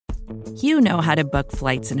You know how to book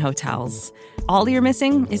flights and hotels. All you're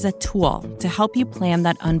missing is a tool to help you plan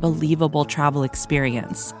that unbelievable travel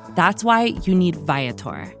experience. That's why you need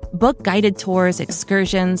Viator. Book guided tours,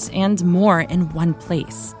 excursions, and more in one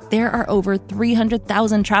place. There are over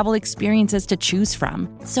 300,000 travel experiences to choose from,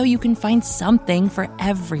 so you can find something for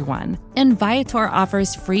everyone. And Viator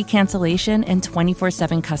offers free cancellation and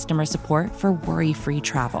 24/7 customer support for worry-free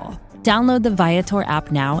travel. Download the Viator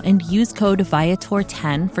app now and use code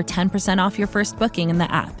Viator10 for 10% off your first booking in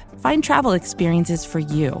the app. Find travel experiences for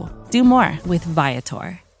you. Do more with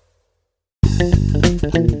Viator.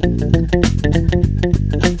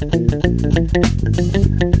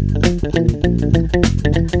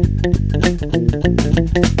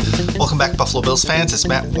 Welcome back, Buffalo Bills fans. It's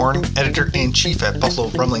Matt Warren, editor-in-chief at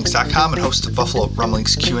BuffaloRumblings.com and host of Buffalo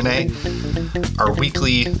Rumblings Q&A, our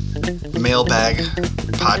weekly mailbag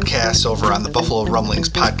podcast over on the Buffalo Rumblings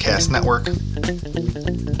Podcast Network.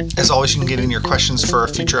 As always, you can get in your questions for a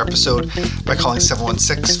future episode by calling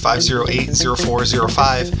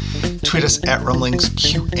 716-508-0405, tweet us at Rumblings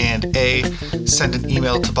Q&A, send an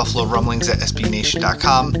email to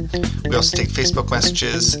BuffaloRumblings@SBNation.com. We also take Facebook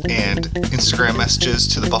messages and Instagram messages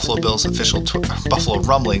to the Buffalo Bills official Buffalo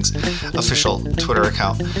Rumblings official Twitter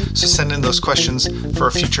account. So send in those questions for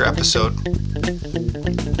a future episode.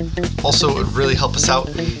 Also, it would really help us out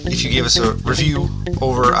if you gave us a review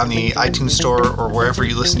over on the iTunes Store or wherever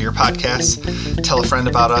you listen to your podcasts. Tell a friend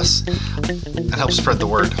about us and help spread the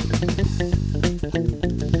word.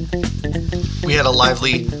 We had a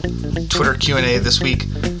lively Twitter Q&A this week,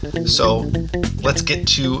 so let's get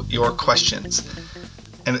to your questions.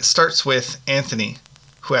 And it starts with Anthony,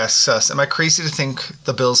 who asks us, am I crazy to think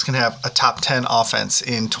the Bills can have a top 10 offense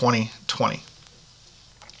in 2020?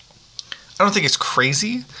 I don't think it's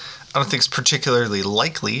crazy. I don't think it's particularly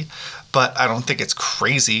likely, but I don't think it's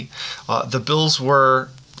crazy. The Bills were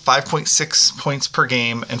 5.6 points per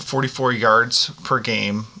game and 44 yards per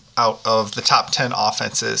game out of the top 10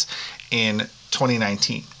 offenses in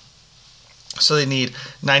 2019. So they need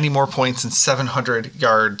 90 more points and 700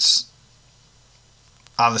 yards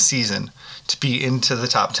on the season to be into the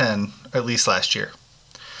top 10, at least last year.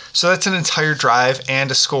 So that's an entire drive and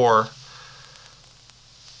a score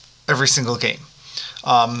every single game.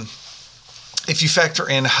 If you factor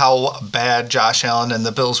in how bad Josh Allen and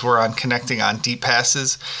the Bills were on connecting on deep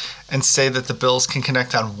passes and say that the Bills can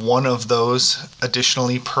connect on one of those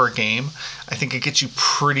additionally per game, I think it gets you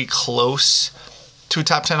pretty close to a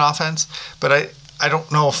top 10 offense. But I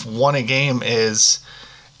don't know if one a game is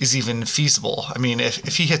even feasible. I mean,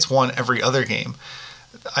 if he hits one every other game,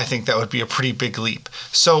 I think that would be a pretty big leap.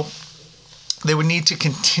 So they would need to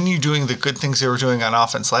continue doing the good things they were doing on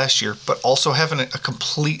offense last year, but also having a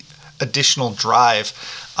complete additional drive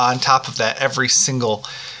on top of that every single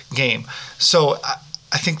game. So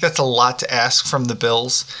I think that's a lot to ask from the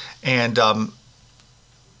Bills. And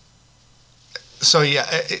so, yeah,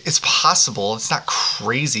 it's possible. It's not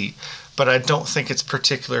crazy, but I don't think it's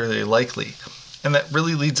particularly likely. And that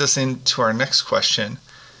really leads us into our next question.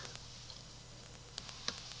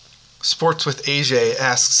 Sports with AJ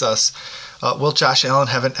asks us, will Josh Allen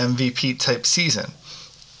have an MVP type season?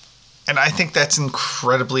 And I think that's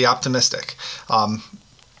incredibly optimistic.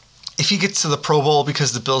 If he gets to the Pro Bowl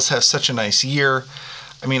because the Bills have such a nice year,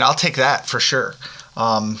 I mean, I'll take that for sure.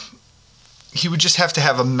 He would just have to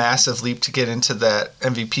have a massive leap to get into that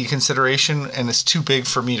MVP consideration, and it's too big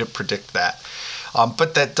for me to predict that.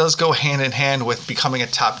 But that does go hand in hand with becoming a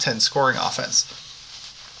top 10 scoring offense.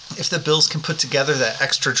 If the Bills can put together that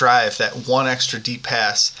extra drive, that one extra deep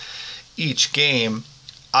pass each game,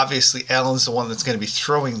 obviously Allen's the one that's going to be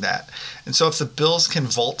throwing that. And so if the Bills can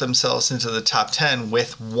vault themselves into the top 10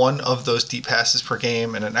 with one of those deep passes per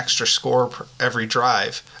game and an extra score per every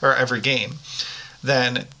drive or every game,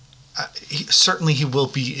 then certainly he will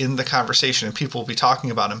be in the conversation and people will be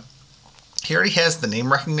talking about him. He already has the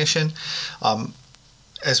name recognition,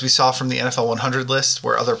 as we saw from the NFL 100 list,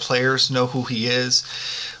 where other players know who he is.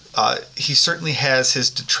 He certainly has his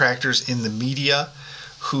detractors in the media,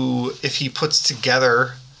 who, if he puts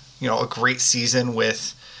together, a great season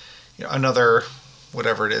with, another,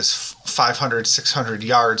 whatever it is, 500, 600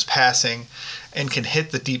 yards passing, and can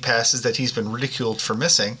hit the deep passes that he's been ridiculed for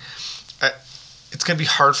missing, it's going to be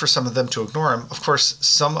hard for some of them to ignore him. Of course,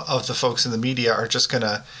 some of the folks in the media are just going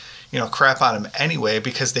to, crap on him anyway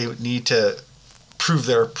because they need to prove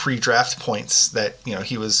their pre-draft points that,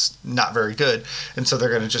 he was not very good. And so they're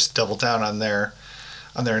going to just double down on their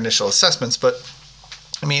initial assessments. But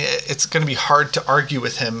I mean, it's going to be hard to argue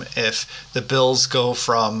with him if the Bills go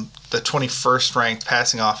from the 21st ranked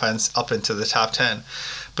passing offense up into the top 10.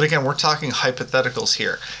 But again, we're talking hypotheticals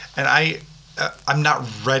here. And I I'm not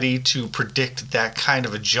ready to predict that kind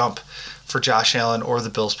of a jump for Josh Allen or the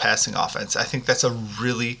Bills passing offense. I think that's a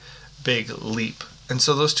really big leap. And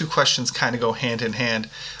so those two questions kind of go hand in hand.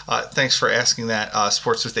 Thanks for asking that,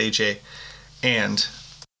 Sports with AJ and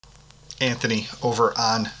Anthony over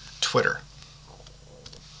on Twitter.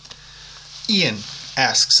 Ian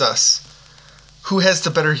asks us, who has the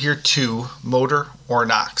better year two, Motor or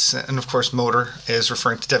Knox? And of course, Motor is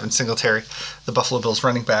referring to Devin Singletary, the Buffalo Bills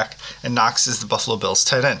running back, and Knox is the Buffalo Bills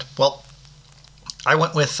tight end. Well, I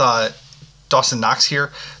went with Dawson Knox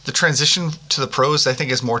here. The transition to the pros, I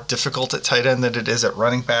think, is more difficult at tight end than it is at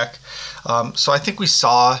running back. So I think we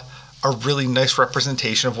saw a really nice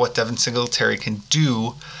representation of what Devin Singletary can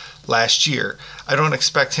do last year. I don't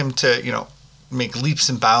expect him to, make leaps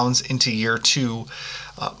and bounds into year two.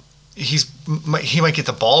 He might get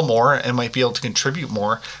the ball more and might be able to contribute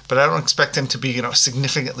more, but I don't expect him to be,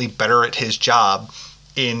 significantly better at his job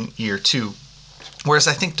in year two. Whereas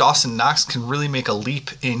I think Dawson Knox can really make a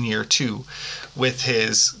leap in year two with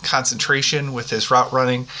his concentration, with his route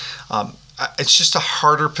running. It's just a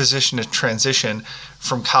harder position to transition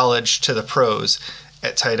from college to the pros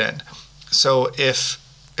at tight end. So if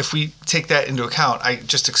we take that into account, I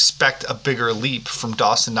just expect a bigger leap from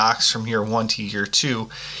Dawson Knox from year one to year two,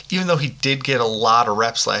 even though he did get a lot of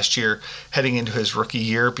reps last year heading into his rookie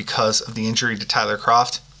year because of the injury to Tyler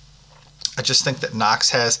Kroft. I just think that Knox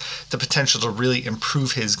has the potential to really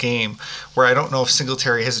improve his game, where I don't know if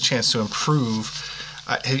Singletary has a chance to improve.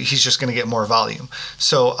 He's just going to get more volume.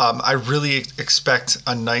 So I really expect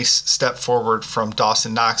a nice step forward from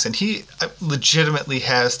Dawson Knox, and he legitimately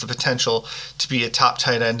has the potential to be a top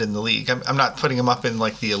tight end in the league. I'm not putting him up in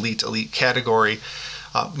like the elite category,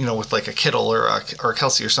 with like a Kittle or a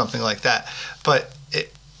Kelsey or something like that. But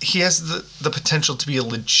he has the potential to be a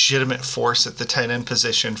legitimate force at the tight end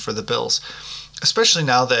position for the Bills, especially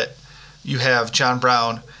now that you have John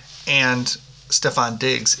Brown and Stefon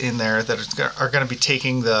Diggs in there that are going to be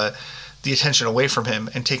taking the attention away from him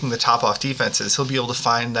and taking the top off defenses. He'll be able to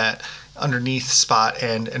find that underneath spot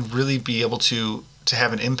and really be able to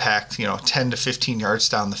have an impact, 10 to 15 yards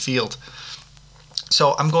down the field.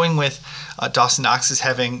 So I'm going with Dawson Knox as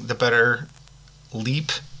having the better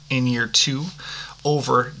leap in year two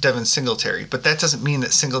over Devin Singletary. But that doesn't mean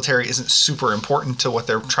that Singletary isn't super important to what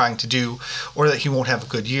they're trying to do or that he won't have a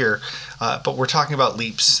good year. But we're talking about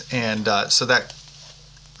leaps, and so that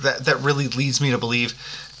really leads me to believe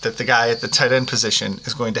that the guy at the tight end position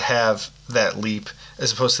is going to have that leap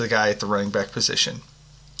as opposed to the guy at the running back position.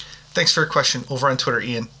 Thanks for your question over on Twitter,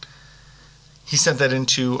 Ian. He sent that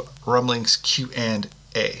into Rumblings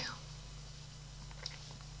Q&A.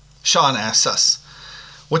 Sean asks us,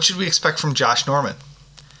 what should we expect from Josh Norman?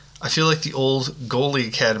 I feel like the old goalie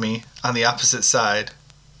academy on the opposite side.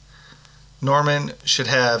 Norman should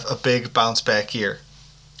have a big bounce back year.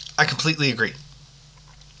 I completely agree.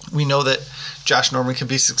 We know that Josh Norman can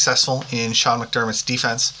be successful in Sean McDermott's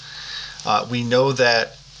defense. We know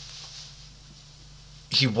that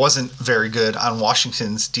he wasn't very good on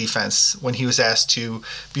Washington's defense when he was asked to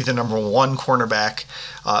be the number one cornerback,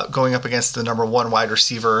 going up against the number one wide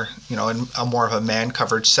receiver, in a more of a man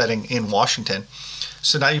coverage setting in Washington.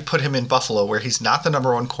 So now you put him in Buffalo where he's not the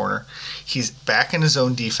number one corner. He's back in his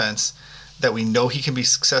own defense that we know he can be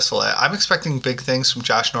successful at. I'm expecting big things from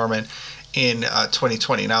Josh Norman in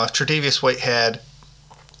 2020. Now, if Tre'Davious White had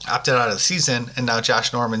opted out of the season and now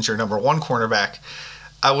Josh Norman's your number one cornerback,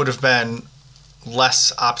 I would have been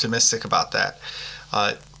less optimistic about that.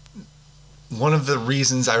 One of the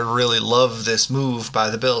reasons I really love this move by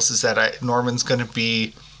the Bills is that Norman's going to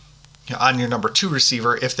be on your number two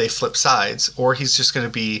receiver if they flip sides, or he's just going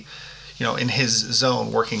to be in his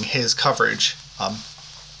zone working his coverage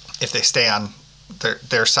if they stay on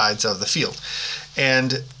their sides of the field.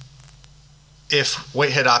 And if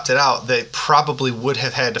White had opted out, they probably would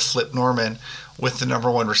have had to flip Norman with the number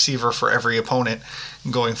one receiver for every opponent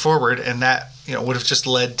going forward, and that would have just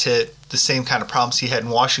led to the same kind of problems he had in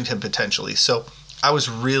Washington potentially. So I was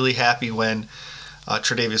really happy when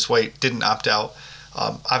Tre'Davious White didn't opt out.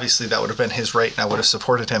 Obviously, that would have been his right, and I would have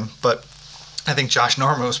supported him. But I think Josh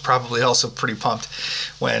Norman was probably also pretty pumped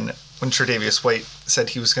when Tre'Davious White said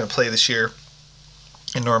he was going to play this year,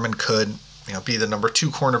 and Norman could be the number two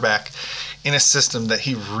cornerback in a system that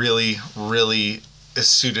he really, really is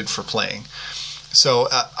suited for playing. So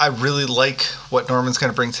I really like what Norman's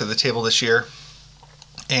going to bring to the table this year.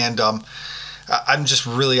 And I'm just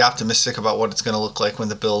really optimistic about what it's going to look like when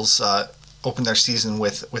the Bills open their season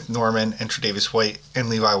with Norman and Tre'Davious White and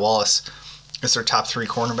Levi Wallace as their top three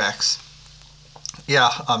cornerbacks. Yeah,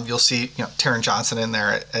 you'll see Taron Johnson in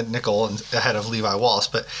there at nickel and ahead of Levi Wallace.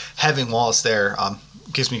 But having Wallace there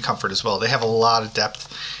gives me comfort as well. They have a lot of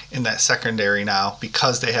depth in that secondary now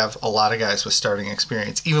because they have a lot of guys with starting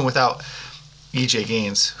experience, even without EJ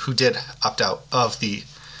Gaines, who did opt out of the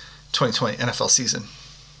 2020 NFL season.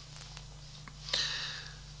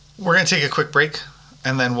 We're going to take a quick break,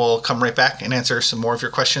 and then we'll come right back and answer some more of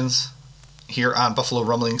your questions here on Buffalo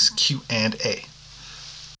Rumblings Q&A.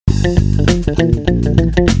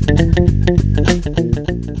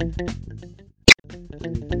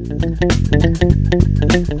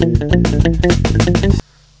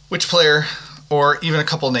 Which player, or even a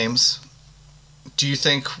couple names, do you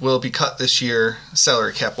think will be cut this year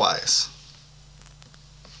salary cap wise?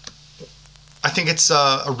 I think it's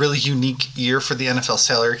a really unique year for the NFL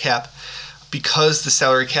salary cap because the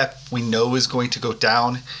salary cap we know is going to go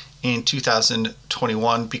down in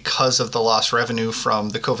 2021 because of the lost revenue from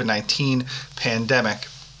the COVID-19 pandemic.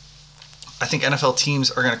 I think NFL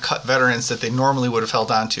teams are going to cut veterans that they normally would have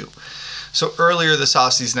held on to. So earlier this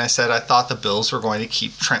offseason, I said I thought the Bills were going to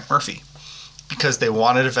keep Trent Murphy because they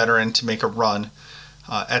wanted a veteran to make a run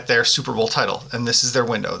at their Super Bowl title. And this is their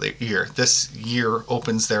window. This year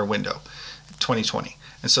opens their window, 2020.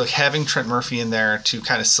 And so having Trent Murphy in there to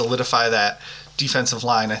kind of solidify that defensive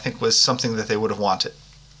line, I think was something that they would have wanted.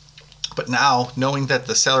 But now, knowing that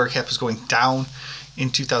the salary cap is going down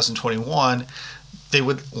in 2021, they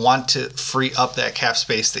would want to free up that cap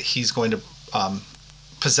space that he's going to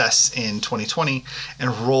possess in 2020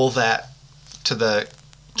 and roll that to the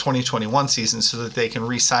 2021 season so that they can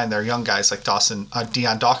re-sign their young guys like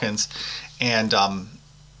Dion Dawkins and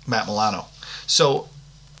Matt Milano. So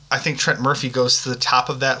I think Trent Murphy goes to the top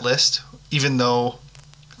of that list, even though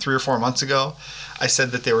 3 or 4 months ago I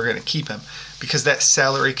said that they were going to keep him, because that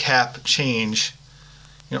salary cap change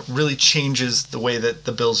really changes the way that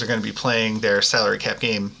the Bills are going to be playing their salary cap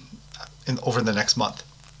game over the next month.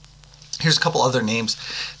 Here's a couple other names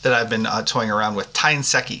that I've been toying around with. Ty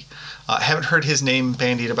Nsekhe. I haven't heard his name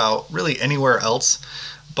bandied about really anywhere else,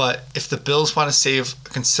 but if the Bills want to save a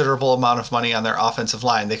considerable amount of money on their offensive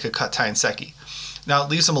line, they could cut Ty Nsekhe. Now,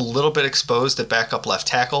 it leaves them a little bit exposed at backup left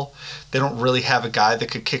tackle. They don't really have a guy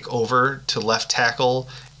that could kick over to left tackle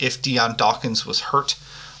if Dion Dawkins was hurt,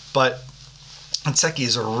 but Nsekhe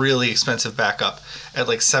is a really expensive backup at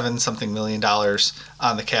like $7-something million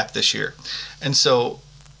on the cap this year. And so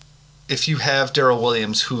if you have Darrell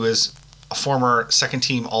Williams, who is a former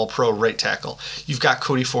second-team All-Pro right tackle, you've got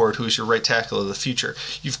Cody Ford, who is your right tackle of the future.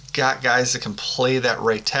 You've got guys that can play that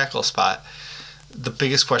right tackle spot. The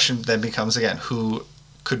biggest question then becomes, again, who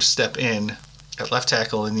could step in at left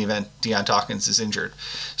tackle in the event Dion Dawkins is injured.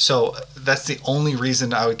 So that's the only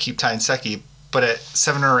reason I would keep Ty Nsekhe. But at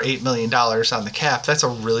 $7 or $8 million on the cap, that's a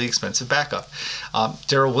really expensive backup.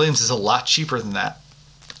 Darrell Williams is a lot cheaper than that.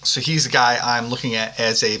 So he's a guy I'm looking at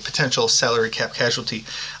as a potential salary cap casualty.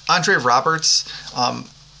 Andre Roberts, I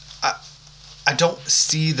don't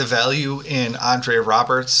see the value in Andre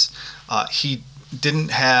Roberts. He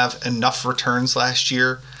didn't have enough returns last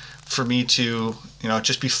year for me to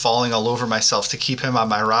just be falling all over myself to keep him on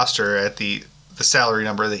my roster at the salary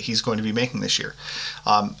number that he's going to be making this year.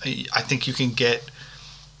 I think you can get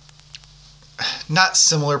not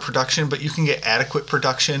similar production, but you can get adequate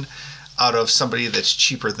production out of somebody that's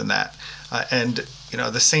cheaper than that. And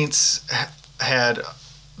the Saints had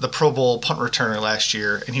the Pro Bowl punt returner last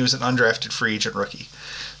year, and he was an undrafted free agent rookie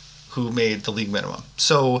who made the league minimum.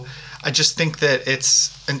 So I just think that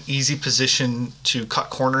it's an easy position to cut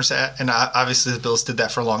corners at, and obviously the Bills did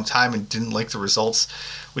that for a long time and didn't like the results,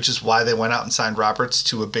 which is why they went out and signed Roberts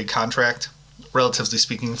to a big contract, relatively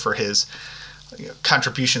speaking, for his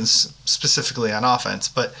contributions specifically on offense.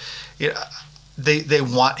 But they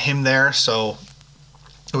want him there, so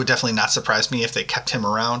it would definitely not surprise me if they kept him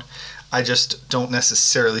around. I just don't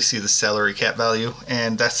necessarily see the salary cap value,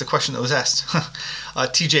 and that's the question that was asked.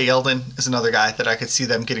 TJ Yeldon is another guy that I could see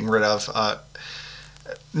them getting rid of,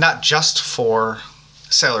 not just for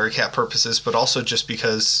salary cap purposes, but also just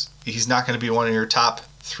because he's not going to be one of your top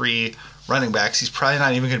 3 running backs. He's probably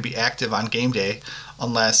not even going to be active on game day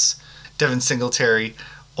unless Devin Singletary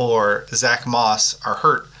or Zach Moss are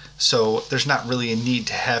hurt. So there's not really a need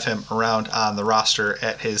to have him around on the roster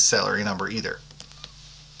at his salary number either.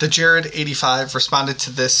 The Jared85 responded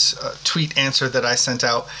to this tweet answer that I sent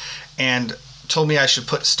out and told me I should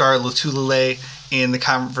put Star Lotulelei in the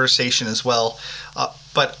conversation as well.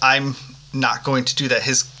 But I'm not going to do that.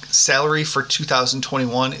 His salary for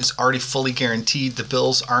 2021 is already fully guaranteed. The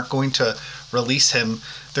Bills aren't going to release him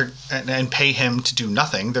and pay him to do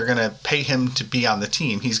nothing. They're going to pay him to be on the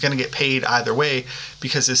team. He's going to get paid either way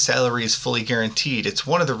because his salary is fully guaranteed. It's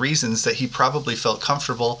one of the reasons that he probably felt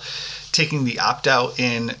comfortable taking the opt-out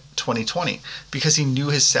in 2020 because he knew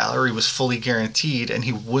his salary was fully guaranteed and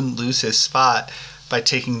he wouldn't lose his spot by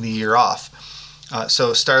taking the year off.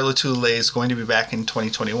 So Star Lotulelei is going to be back in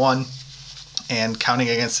 2021 and counting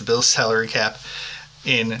against the Bills' salary cap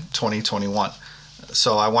in 2021.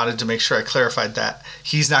 So I wanted to make sure I clarified that.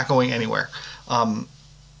 He's not going anywhere.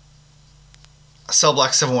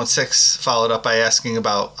 Cellblock716 followed up by asking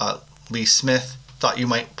about Lee Smith. Thought you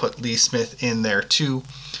might put Lee Smith in there too.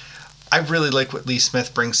 I really like what Lee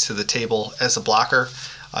Smith brings to the table as a blocker.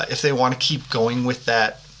 If they want to keep going with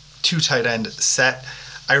that 2 tight end set,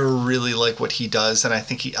 I really like what he does, and I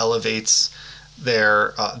think he elevates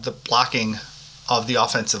the blocking of the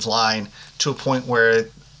offensive line to a point where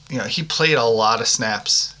he played a lot of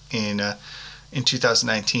snaps in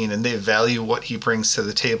 2019, and they value what he brings to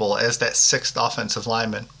the table as that 6th offensive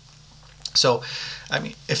lineman. So, I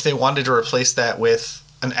mean, if they wanted to replace that with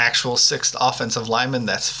an actual 6th offensive lineman,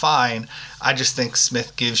 that's fine. I just think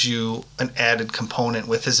Smith gives you an added component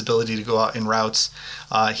with his ability to go out in routes.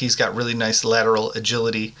 He's got really nice lateral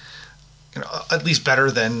agility, at least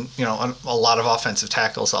better than a lot of offensive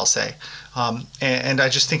tackles, I'll say. And I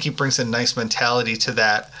just think he brings a nice mentality to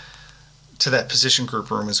that position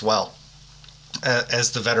group room as well,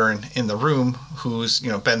 as the veteran in the room who's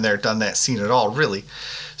been there, done that, seen it all, really.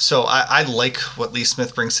 So I like what Lee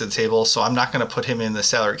Smith brings to the table. So I'm not going to put him in the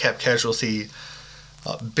salary cap casualty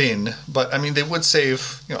bin, but I mean they would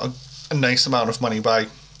save a nice amount of money by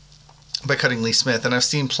cutting Lee Smith. And I've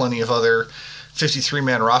seen plenty of other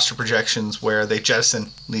 53-man roster projections where they jettison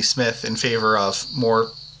Lee Smith in favor of more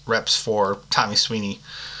reps for Tommy Sweeney.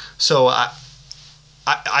 So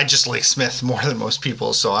I just like Smith more than most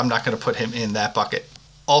people, so I'm not going to put him in that bucket.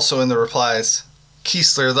 Also in the replies,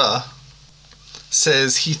 Kiesler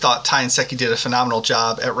says he thought Ty Nsekhe did a phenomenal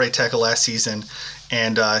job at right tackle last season,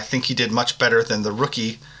 and I think he did much better than the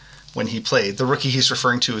rookie when he played. The rookie he's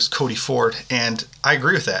referring to is Cody Ford, and I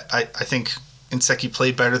agree with that. I think Nsekhe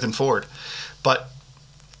played better than Ford, but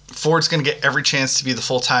Ford's going to get every chance to be the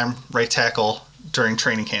full-time right tackle during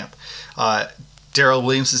training camp. Darrell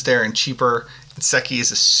Williams is there and cheaper. Nsekhe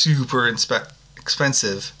is a super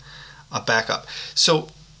expensive backup. So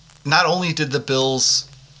not only did the Bills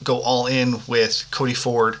go all in with Cody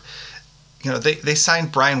Ford, they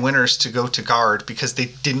signed Brian Winters to go to guard because they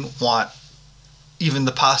didn't want even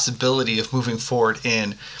the possibility of moving Ford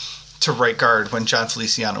in to right guard when John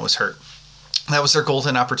Feliciano was hurt. That was their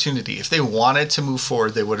golden opportunity. If they wanted to move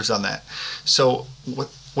forward, they would have done that. So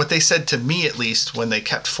what they said to me, at least, when they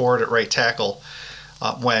kept Ford at right tackle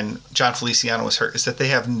when John Feliciano was hurt, is that they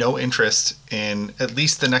have no interest in at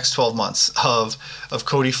least the next 12 months of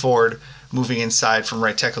Cody Ford moving inside from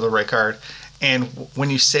right tackle to right guard. And when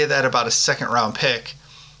you say that about a second-round pick,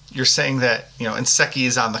 you're saying that Nsekhe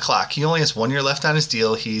is on the clock. He only has 1 year left on his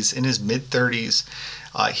deal. He's in his mid-30s.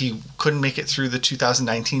 He couldn't make it through the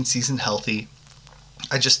 2019 season healthy.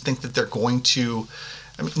 I just think that they're going to,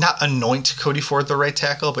 not anoint Cody Ford the right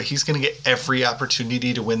tackle, but he's going to get every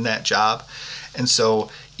opportunity to win that job. And so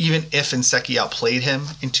even if Nsekhe outplayed him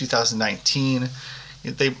in 2019,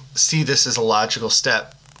 they see this as a logical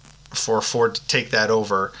step for Ford to take that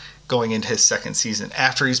over going into his second season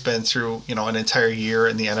after he's been through an entire year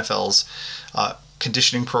in the NFL's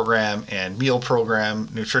conditioning program and meal program,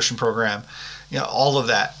 nutrition program, all of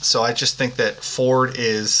that. So I just think that Ford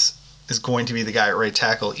is going to be the guy at right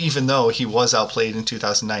tackle, even though he was outplayed in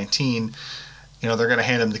 2019. They're going to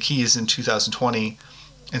hand him the keys in 2020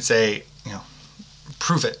 and say,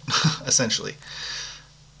 prove it, essentially.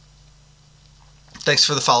 Thanks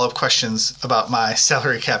for the follow-up questions about my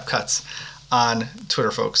salary cap cuts on Twitter,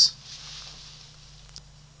 folks.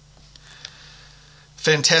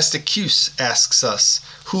 Fantastic Cuse asks us,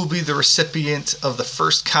 who will be the recipient of the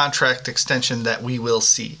first contract extension that we will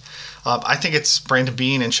see? I think it's Brandon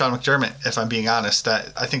Beane and Sean McDermott, if I'm being honest.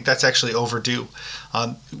 I think that's actually overdue.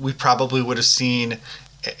 We probably would have seen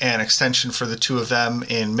an extension for the two of them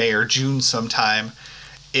in May or June sometime,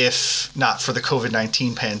 if not for the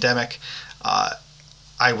COVID-19 pandemic.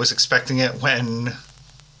 I was expecting it when,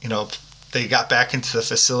 they got back into the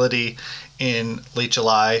facility in late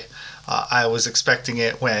July. I was expecting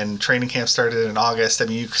it when training camp started in August. I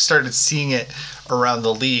mean, you started seeing it around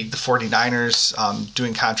the league. The 49ers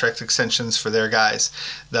doing contract extensions for their guys.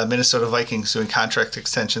 The Minnesota Vikings doing contract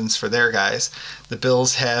extensions for their guys. The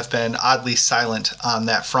Bills have been oddly silent on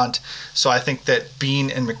that front. So I think that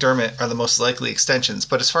Beane and McDermott are the most likely extensions.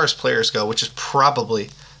 But as far as players go, which is probably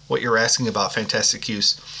what you're asking about, Fantastic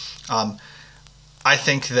Use, I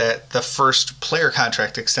think that the first player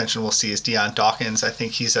contract extension we'll see is Dion Dawkins. I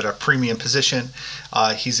think he's at a premium position.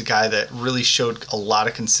 He's a guy that really showed a lot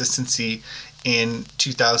of consistency in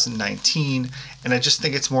 2019, and I just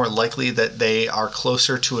think it's more likely that they are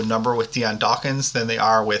closer to a number with Dion Dawkins than they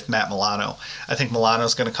are with Matt Milano. I think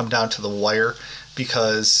Milano's going to come down to the wire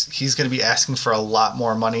because he's going to be asking for a lot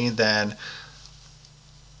more money than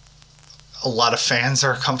a lot of fans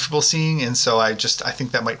are comfortable seeing, and so I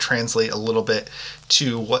think that might translate a little bit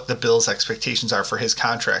to what the Bills' expectations are for his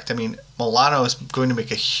contract. I mean, Milano is going to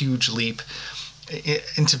make a huge leap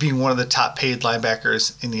into being one of the top paid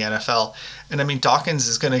linebackers in the NFL. And I mean, Dawkins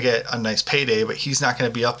is going to get a nice payday, but he's not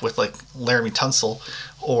going to be up with like Laramie Tunsil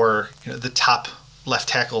or the top left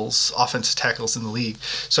tackles, offensive tackles in the league.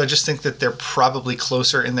 So I just think that they're probably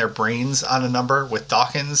closer in their brains on a number with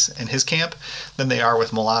Dawkins and his camp than they are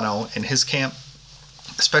with Milano and his camp,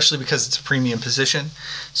 especially because it's a premium position.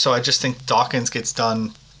 So I just think Dawkins gets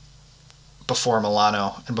done before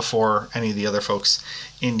Milano and before any of the other folks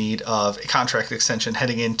in need of a contract extension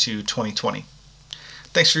heading into 2020.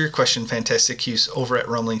 Thanks for your question, Fantastic Hughes, over at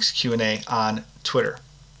Rumblings Q&A on Twitter.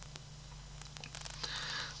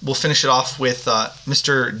 We'll finish it off with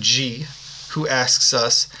Mr. G, who asks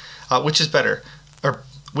us, which is better, or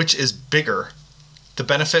which is bigger, the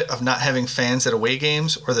benefit of not having fans at away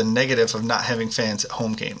games or the negative of not having fans at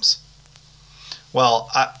home games?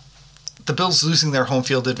 Well, the Bills losing their home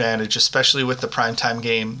field advantage, especially with the primetime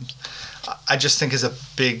game, I just think is a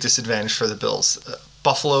big disadvantage for the Bills.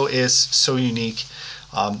 Buffalo is so unique.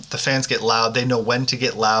 The fans get loud. They know when to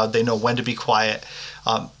get loud. They know when to be quiet.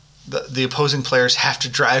 The opposing players have to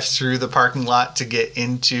drive through the parking lot to get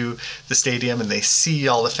into the stadium, and they see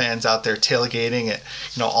all the fans out there tailgating at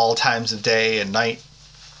all times of day and night.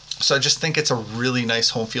 So I just think it's a really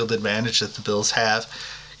nice home field advantage that the Bills have,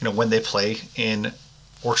 when they play in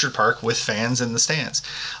Orchard Park with fans in the stands.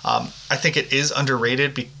 I think it is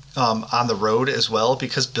underrated on the road as well,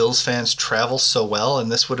 because Bills fans travel so well,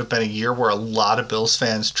 and this would have been a year where a lot of Bills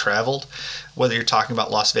fans traveled, whether you're talking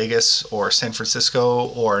about Las Vegas or San Francisco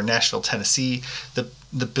or Nashville, Tennessee.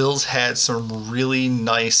 The Bills had some really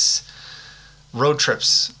nice road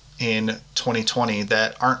trips in 2020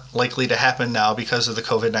 that aren't likely to happen now because of the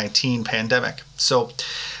COVID-19 pandemic. So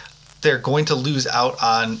they're going to lose out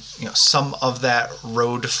on some of that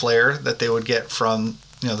road flair that they would get from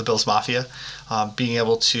the Bills Mafia, being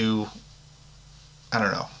able to,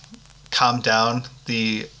 calm down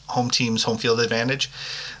the home team's home field advantage.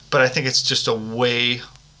 But I think it's just a way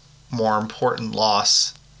more important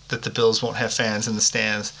loss that the Bills won't have fans in the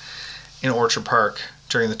stands in Orchard Park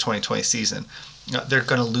during the 2020 season. They're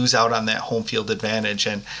going to lose out on that home field advantage,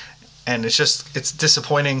 and it's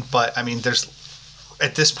disappointing. But I mean,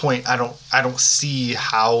 at this point, I don't see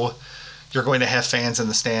how you're going to have fans in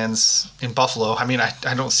the stands in Buffalo. I mean,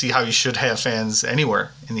 I don't see how you should have fans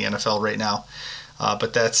anywhere in the NFL right now.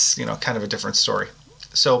 But that's, kind of a different story.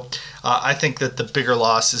 So I think that the bigger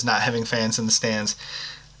loss is not having fans in the stands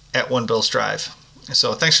at One Bills Drive.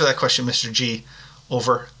 So thanks for that question, Mr. G,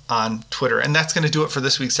 over on Twitter. And that's going to do it for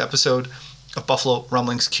this week's episode of Buffalo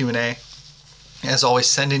Rumblings Q&A. As always,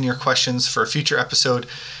 send in your questions for a future episode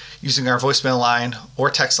using our voicemail line or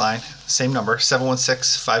text line, same number,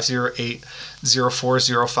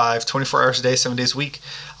 716-508-0405, 24 hours a day, 7 days a week.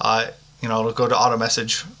 It'll go to auto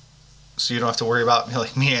message, so you don't have to worry about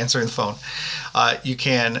me answering the phone. You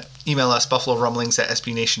can email us,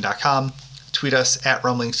 buffalorumblings@sbnation.com, tweet us at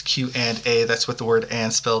rumblingsQ&A, that's with the word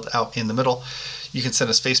 "and" spelled out in the middle. You can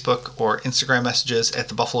send us Facebook or Instagram messages at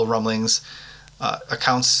the Buffalo Rumblings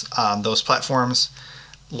accounts on those platforms.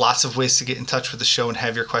 Lots of ways to get in touch with the show and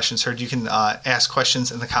have your questions heard. You can ask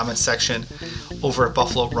questions in the comments section over at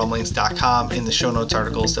buffalorumblings.com in the show notes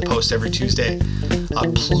articles that post every Tuesday.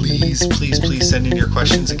 Please send in your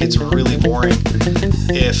questions. It gets really boring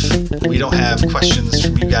if we don't have questions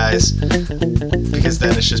from you guys, because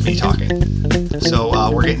then it's just me talking. So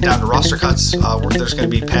we're getting down to roster cuts. There's going to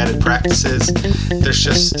be padded practices. There's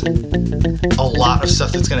just a lot of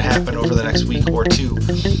stuff that's going to happen over the next week or two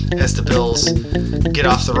as the Bills get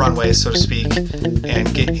off the runway, so to speak,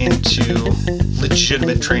 and get into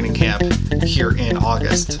legitimate training camp here in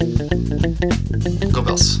August. Go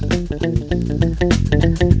Bills.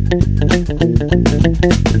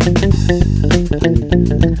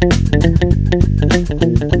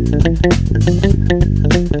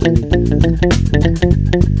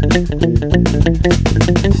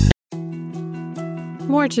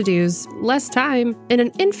 More to-dos, less time, and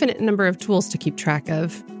an infinite number of tools to keep track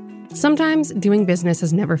of. Sometimes doing business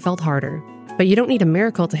has never felt harder, but you don't need a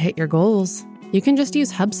miracle to hit your goals. You can just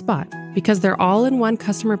use HubSpot, because their all-in-one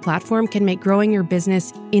customer platform can make growing your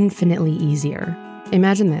business infinitely easier.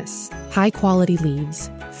 Imagine this: high-quality leads,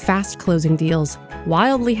 fast closing deals,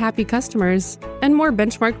 wildly happy customers, and more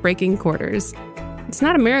benchmark-breaking quarters. It's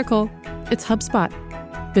not a miracle, It's HubSpot.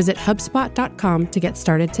 Visit HubSpot.com to get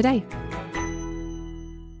started today.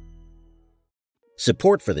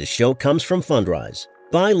 Support for this show comes from Fundrise.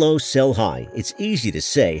 Buy low, sell high. It's easy to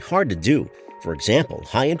say, hard to do. For example,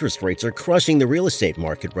 high interest rates are crushing the real estate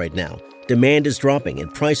market right now. Demand is dropping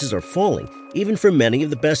and prices are falling, even for many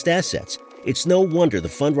of the best assets. It's no wonder the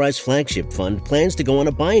Fundrise Flagship Fund plans to go on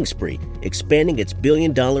a buying spree, expanding its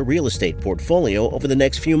billion-dollar real estate portfolio over the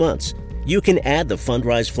next few months. You can add the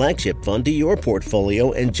Fundrise Flagship Fund to your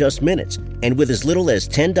portfolio in just minutes, and with as little as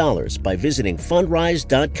 $10 by visiting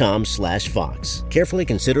fundrise.com/Fox. Carefully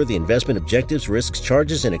consider the investment objectives, risks,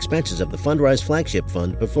 charges, and expenses of the Fundrise Flagship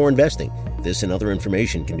Fund before investing. This and other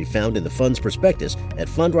information can be found in the fund's prospectus at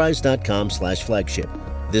fundrise.com/flagship.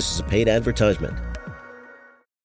 This is a paid advertisement.